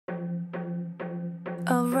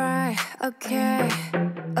Alright, okay,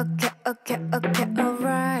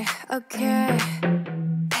 alright, okay.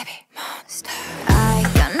 Baby monster. I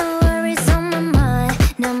got no worries on my mind.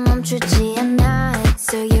 난 멈추지 않아.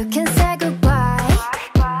 So you can say goodbye.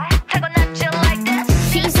 타고났죠 like this.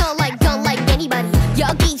 She's all like, don't like anybody.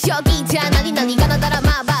 여기저기 다 난리 가나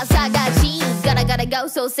따라마봐 사가지. Gotta go,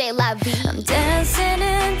 so say la vie. I'm dancing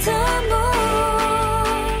in the moonlight.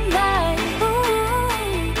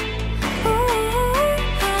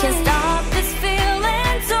 Can't stop this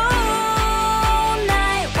feeling tonight.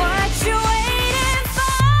 What you waiting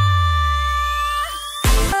for?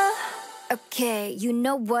 Okay, you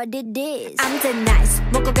know what it is. I'm the nice.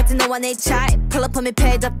 먹고 같은 너와 내 type. Pull up on me,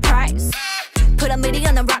 pay the price. Put a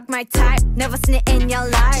million on rock my type. Never seen it in your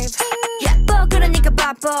life. Yeah, 그러니까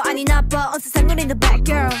바빠 아니 나빠 온 세상 우리는 bad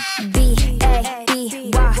girl.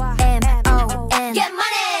 B-A-B-Y-M-O-N. Get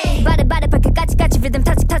money. Body 발끝까지 rhythm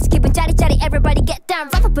touch 기분 짜릿짜릿. Everybody get down.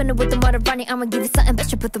 Rough up in it with the motor running. I'ma give you something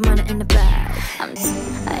better. Put the money in the bag.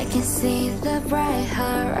 I can see the bright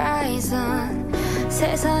horizon.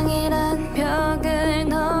 세상이란 벽을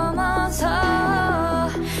넘어서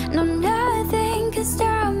No nothing can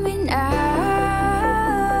stop me now.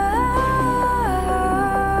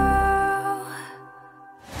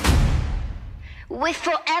 With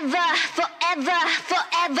forever, ever.